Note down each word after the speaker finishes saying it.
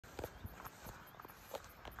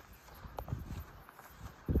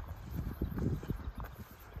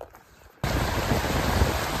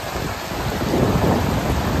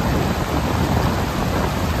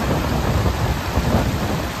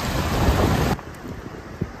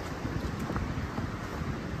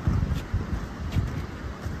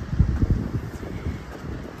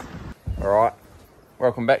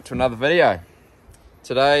Welcome back to another video.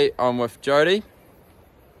 Today I'm with Jody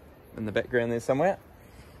in the background there somewhere,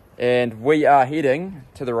 and we are heading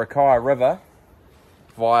to the Rakaia River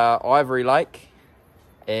via Ivory Lake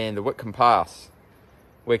and the Whitcombe Pass.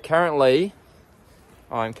 I'm currently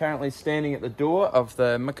standing at the door of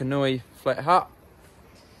the Mikonui flat hut,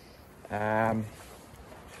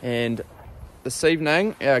 and this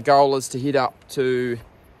evening our goal is to head up to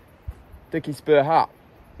Dicky Spur Hut,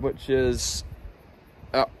 which is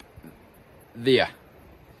up there.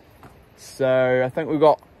 So I think we've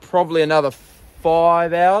got probably another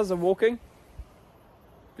 5 hours of walking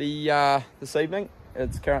this evening.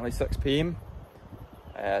 It's currently 6 PM.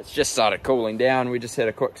 It's just started cooling down. We just had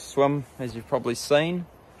a quick swim, as you've probably seen,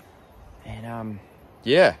 and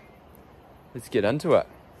yeah, let's get into it.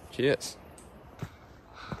 Cheers.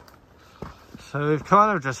 So we've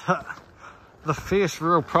kind of just hit the first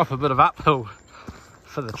real proper bit of uphill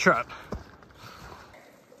for the trip.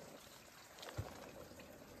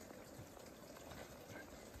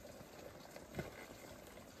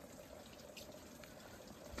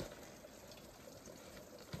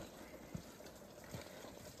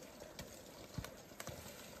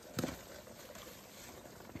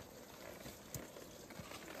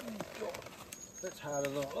 That's harder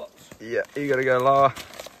than it looks. Yeah, you gotta go lower.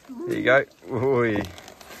 There you go. Oi.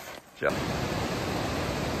 Jump.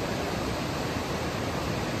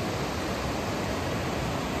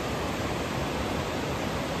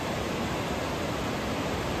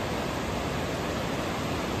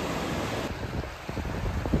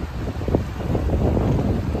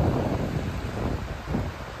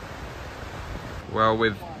 Well,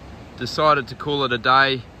 we've decided to call it a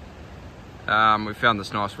day. We found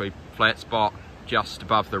this nice wee flat spot just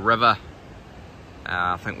above the river.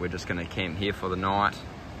 I think we're just going to camp here for the night.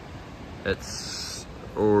 It's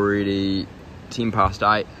already 10 past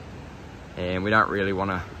 8 and we don't really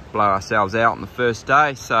want to blow ourselves out on the first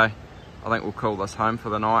day, so I think we'll call this home for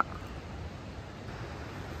the night.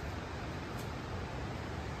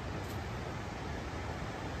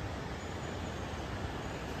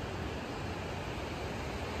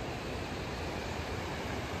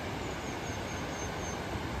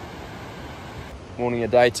 Morning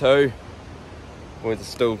of day 2. We're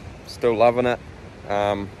still loving it.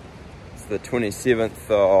 It's the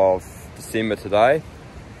 27th of December today,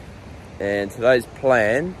 and today's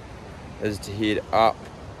plan is to head up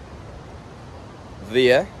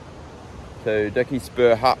there to Dicky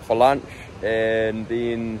Spur Hut for lunch, and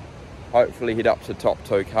then hopefully head up to Top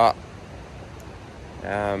Took Hut.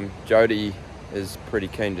 Jody is pretty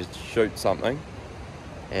keen to shoot something,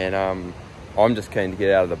 and I'm just keen to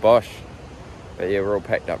get out of the bush. But yeah, we're all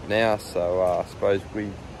packed up now, so I suppose we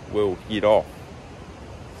will head off.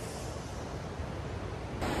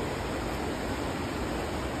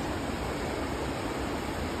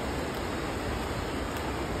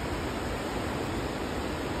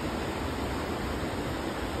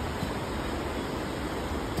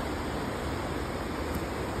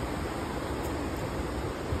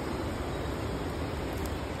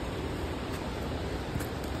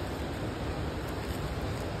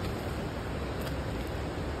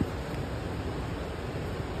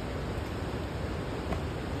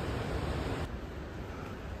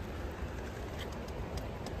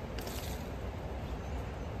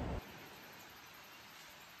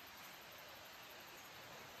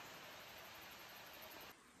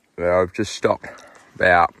 Well, I've just stopped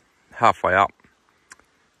about halfway up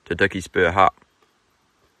to Dicky Spur Hut,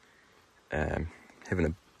 having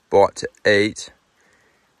a bite to eat.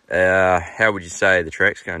 How would you say the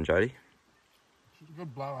track's going, Jody? It's a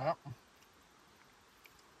good blowout.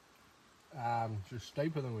 Just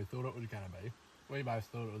steeper than we thought it was going to be. We both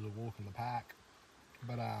thought it was a walk in the park,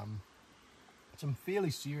 but some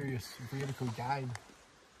fairly serious vertical gain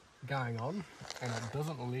going on, and it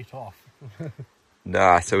doesn't let off.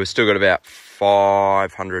 Nah, so we've still got about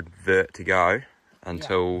 500 vert to go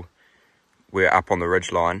until we're up on the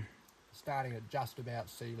ridge line. Starting at just about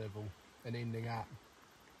sea level and ending up,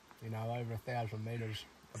 you know, over 1,000 metres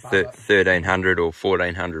above it. 1,300 or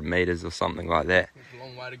 1,400 metres or something like that. It's a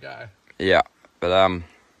long way to go. Yeah, but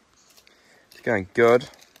it's going good.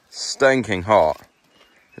 Stinking hot.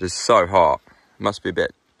 It is so hot. It must be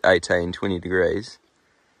about 18, 20 degrees.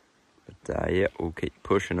 But yeah, we'll keep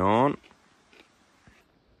pushing on.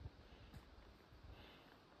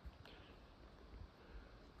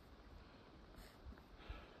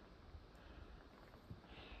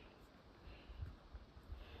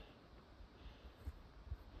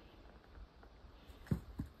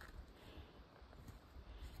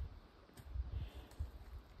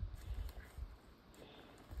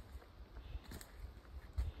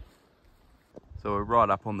 So we're right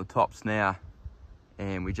up on the tops now,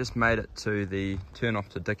 and we just made it to the turn off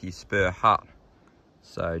to Dicky Spur hut.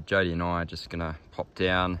 So Jody and I are just gonna pop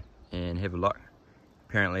down and have a look.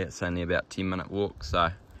 Apparently it's only about 10-minute walk, so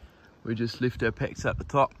we just left our packs at the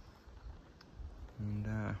top, and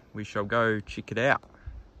we shall go check it out.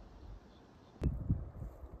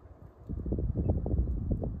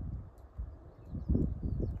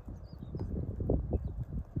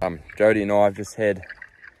 Jody and I have just had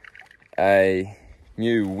a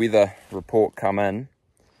new weather report come in,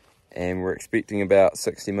 and we're expecting about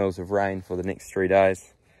 60 mils of rain for the next 3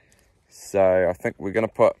 days. So I think we're going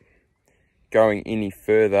to put going any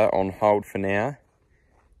further on hold for now,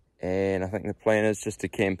 and I think the plan is just to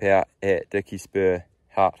camp out at Dicky Spur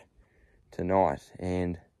hut tonight,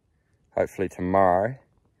 and hopefully tomorrow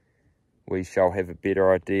we shall have a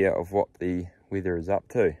better idea of what the weather is up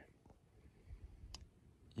to.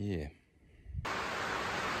 Yeah.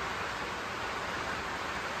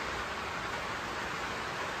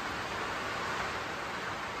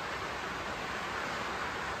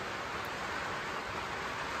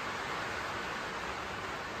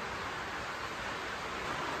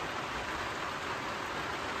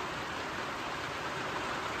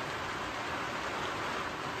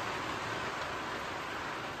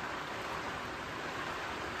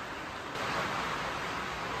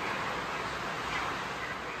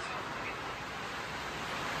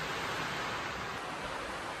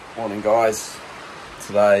 Morning guys,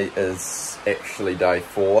 today is actually day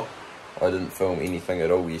 4. I didn't film anything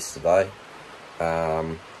at all yesterday.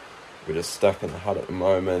 We're just stuck in the hut at the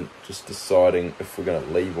moment, just deciding if we're going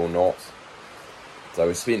to leave or not. So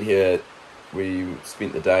we spent the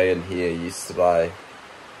day in here yesterday,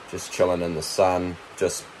 just chilling in the sun,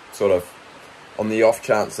 just sort of on the off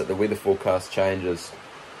chance that the weather forecast changes.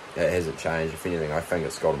 It hasn't changed. If anything, I think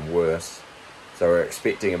it's gotten worse. So we're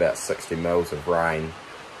expecting about 60 mils of rain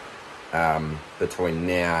between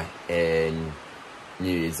now and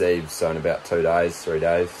New Year's Eve, so in about 3 days. So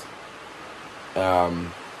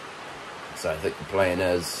I think the plan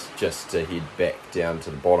is just to head back down to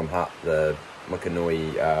the bottom hut, the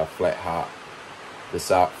Mikonui flat hut,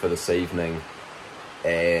 for this evening,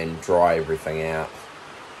 and dry everything out,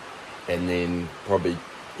 and then probably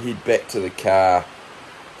head back to the car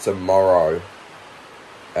tomorrow,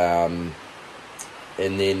 and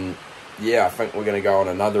then yeah, I think we're going to go on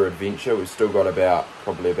another adventure. We've still got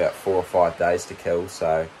probably about 4 or 5 days to kill,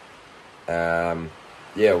 so yeah,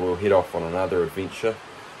 we'll head off on another adventure.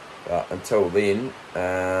 But until then,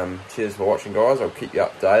 cheers for watching guys, I'll keep you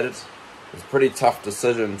updated. It's a pretty tough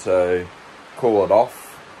decision to call it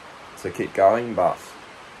off, to keep going, but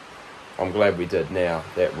I'm glad we did now.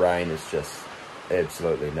 That rain is just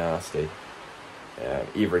absolutely nasty.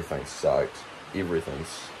 Everything's soaked,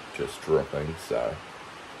 everything's just dripping, so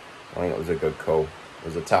I think it was a good call. It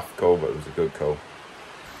was a tough call, but it was a good call.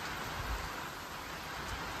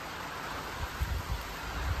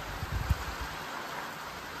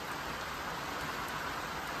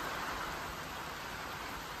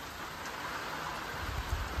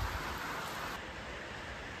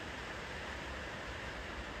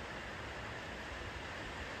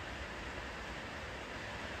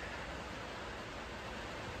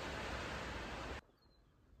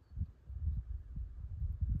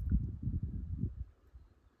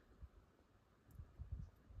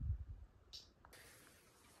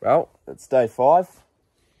 Well, it's day 5,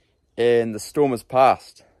 and the storm has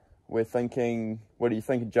passed. We're thinking, what are you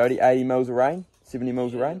thinking, Jody? 80 mils of rain? 70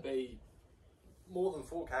 mils of rain? It'd be more than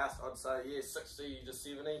forecast, I'd say, yeah, 60 to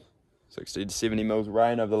 70. 60 to 70 mils of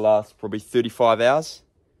rain over the last probably 35 hours.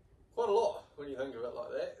 Quite a lot when you think of it like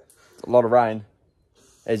that. A lot of rain,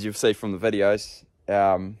 as you'll see from the videos.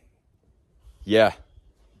 Yeah,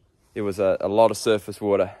 it was a lot of surface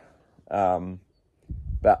water,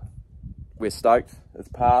 but we're stoked. It's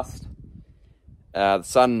passed. The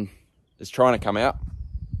sun is trying to come out.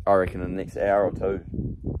 I reckon in the next hour or 2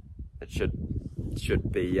 it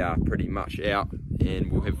should be pretty much out, and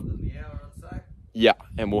we'll have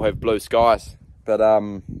we'll have blue skies. But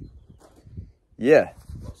yeah,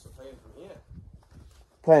 what's the plan from here?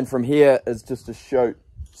 Plan from here is just to shoot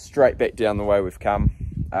straight back down the way we've come.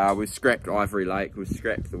 We've scrapped Ivory Lake, we've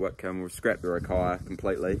scrapped the Whitcombe, we've scrapped the Rakaia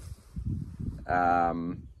completely.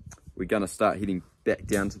 We're going to start heading back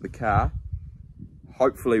down to the car.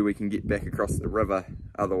 Hopefully we can get back across the river,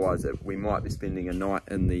 otherwise we might be spending a night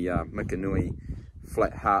in the Mikonui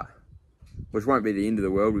flat hut, which won't be the end of the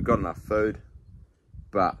world. We've got enough food,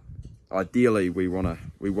 but ideally we want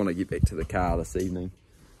to get back to the car this evening.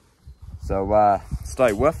 So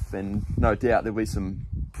stay with, and no doubt there'll be some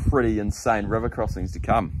pretty insane river crossings to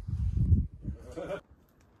come.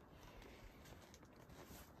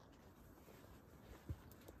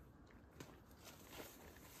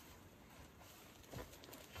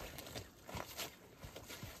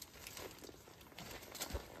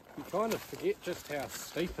 kind of forget just how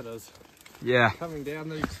steep it is. Yeah, Coming down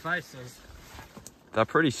these faces. they're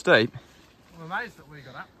pretty steep. I'm amazed that we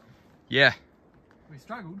got up them. Yeah, We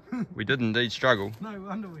struggled. we did indeed struggle. No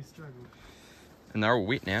wonder we struggled. And they're all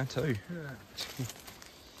wet now too. Yeah.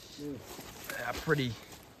 They're pretty,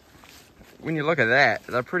 when you look at that,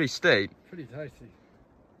 they're pretty steep. Pretty tasty.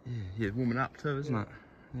 Yeah, warming up too, isn't it?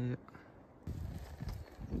 Yeah.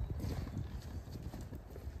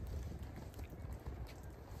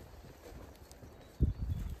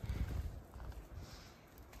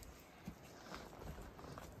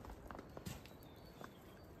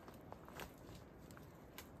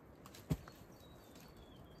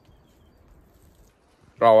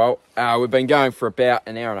 Oh well, we've been going for about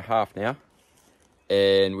an hour and a half now,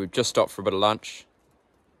 and we've just stopped for a bit of lunch,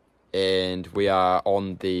 and we are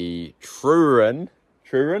on the Turin.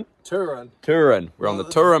 Turin. We're on the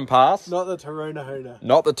Turin Pass. Not the Taruna-huna.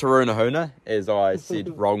 Not the Taruna-huna, as I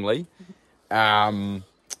said wrongly. Yeah,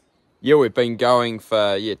 we've been going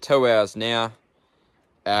for 2 hours now.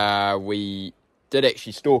 We did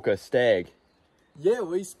actually stalk a stag. Yeah,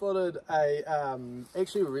 we spotted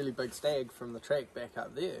actually a really big stag from the track back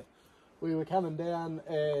up there. We were coming down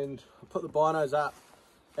and put the binos up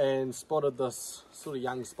and spotted this sort of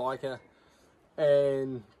young spiker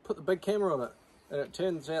and put the big camera on it. And it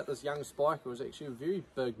turns out this young spiker was actually a very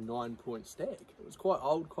big 9-point stag. It was quite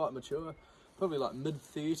old, quite mature, probably like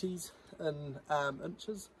mid-30s in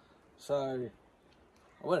inches. So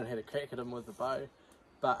I went and had a crack at him with the bow,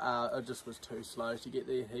 but it just was too slow to get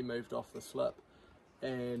there. He moved off the slip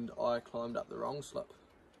and I climbed up the wrong slip.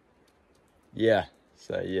 Yeah,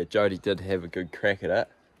 so yeah, Jody did have a good crack at it.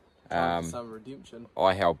 Some redemption.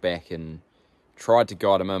 I held back and tried to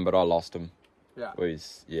guide him in, but I lost him.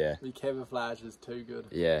 Yeah. The camouflage is too good.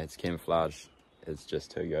 Yeah, its camouflage is just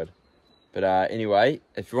too good. But anyway,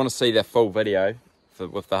 if you want to see that full video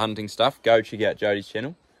with the hunting stuff, go check out Jody's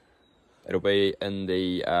channel. It'll be in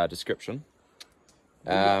the description.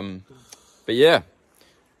 But yeah,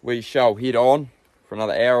 we shall head on for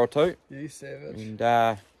another hour or two. You savage. And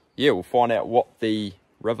yeah, we'll find out what the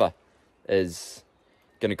river is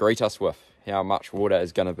going to greet us with. How much water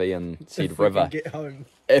is going to be in said river. If we can get home.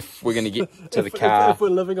 If we're going to get to the car. If we're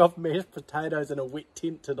living off mashed potatoes in a wet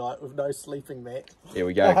tent tonight with no sleeping mat. There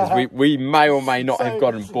we go, because we may or may not have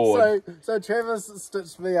gotten bored. So Travis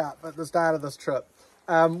stitched me up at the start of this trip.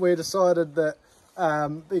 We decided that,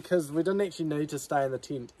 because we didn't actually need to stay in the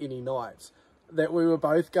tent any nights, that we were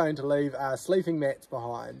both going to leave our sleeping mats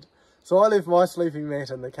behind. So I left my sleeping mat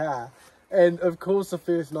in the car. And of course the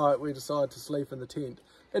first night we decided to sleep in the tent.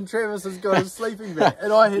 And Travis has got his sleeping mat,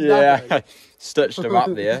 and I had nothing. Stitched him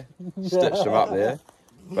up there.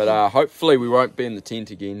 But hopefully we won't be in the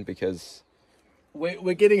tent again, because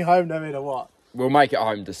we're getting home no matter what. We'll make it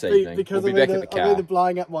home this evening. Because we'll be back at the car. I'm either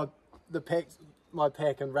blowing up my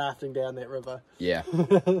pack and rafting down that river. Yeah.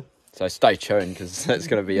 So stay tuned, because it's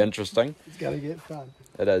going to be interesting. It's going to get fun.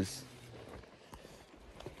 It is.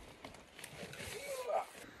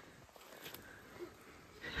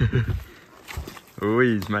 Oh,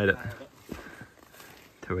 he's made it.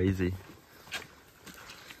 Too easy.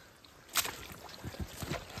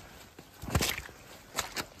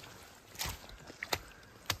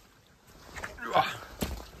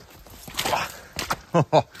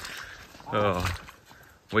 Oh,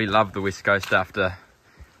 we love the West Coast after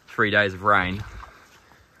 3 days of rain.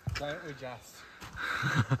 Don't we just?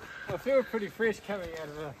 I feel pretty fresh coming out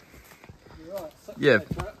of a 6-day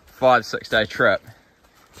trip. 5-6 day trip.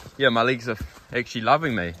 Yeah, my legs are actually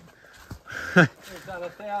loving me. We've done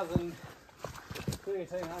 1,000,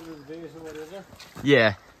 1,300 beers or whatever.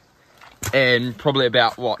 Yeah, and probably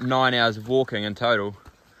about, what, 9 hours of walking in total.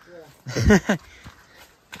 Yeah.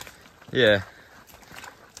 Yeah.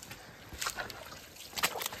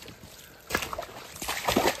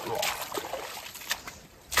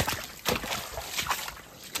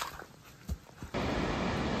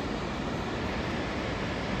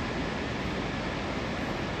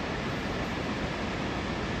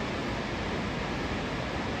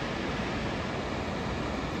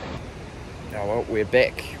 Oh well, we're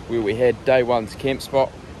back where we had day one's camp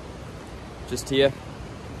spot, just here,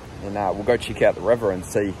 and we'll go check out the river and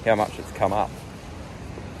see how much it's come up.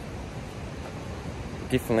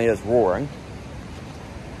 It definitely is roaring,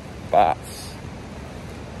 but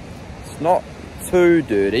it's not too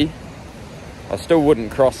dirty. I still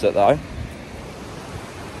wouldn't cross it though.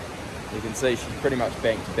 You can see she's pretty much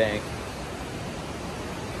bank to bank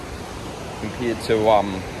compared to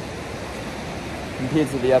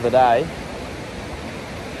the other day.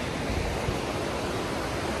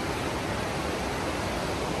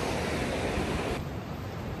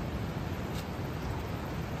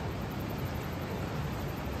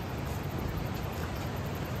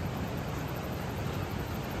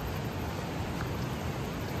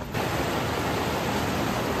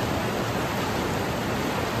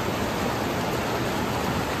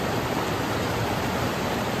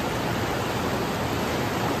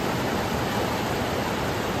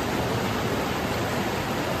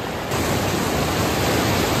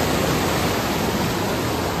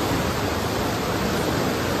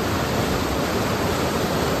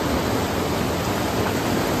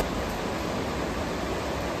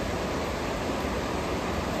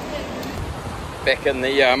 Back in the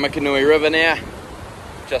Mikonui River now,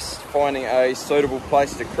 just finding a suitable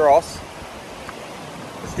place to cross.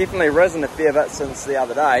 It's definitely risen a fair bit since the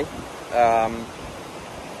other day,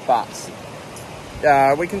 but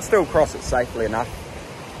we can still cross it safely enough.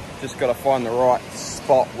 Just got to find the right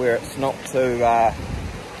spot where it's not too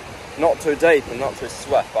deep and not too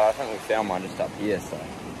swift, but I think we found one just up here. So.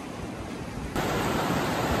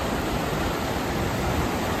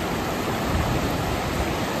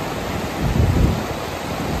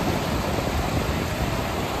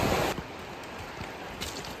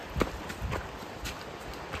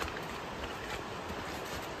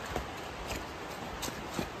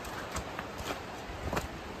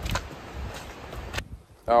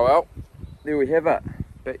 Oh well, there we have it.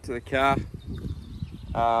 Back to the car.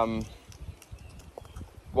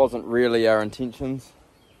 Wasn't really our intentions.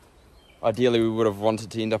 Ideally we would have wanted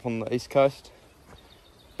to end up on the east coast,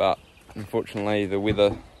 but unfortunately the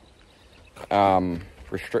weather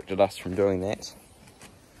restricted us from doing that.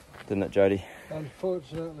 Didn't it, Jody?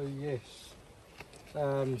 Unfortunately, yes.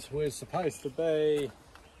 So we're supposed to be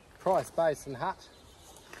Price Basin Hut,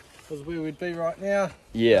 was where we'd be right now.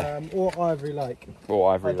 Yeah. Or Ivory Lake.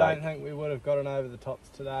 Or Ivory Lake. I don't think we would have gotten over the tops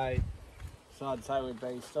today. So I'd say we'd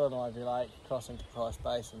be still in Ivory Lake, crossing to Price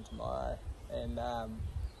Basin tomorrow. And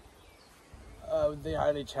the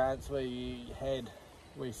only chance we had,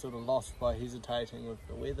 we sort of lost by hesitating with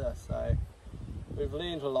the weather. So we've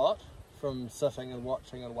learned a lot from sitting and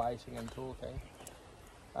watching and waiting and talking.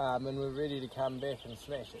 And we're ready to come back and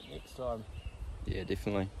smash it next time. Yeah,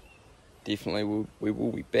 definitely. Definitely we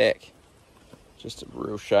will be back. Just a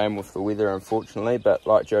real shame with the weather, unfortunately, but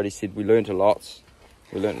like Jody said, we learnt a lot.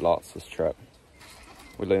 We learnt lots this trip.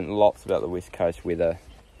 We learnt lots about the West Coast weather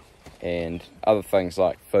and other things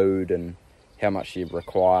like food and how much you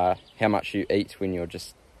require, how much you eat when you're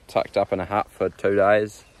just tucked up in a hut for 2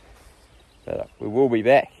 days. But we will be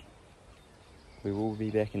back. We will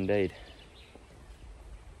be back indeed.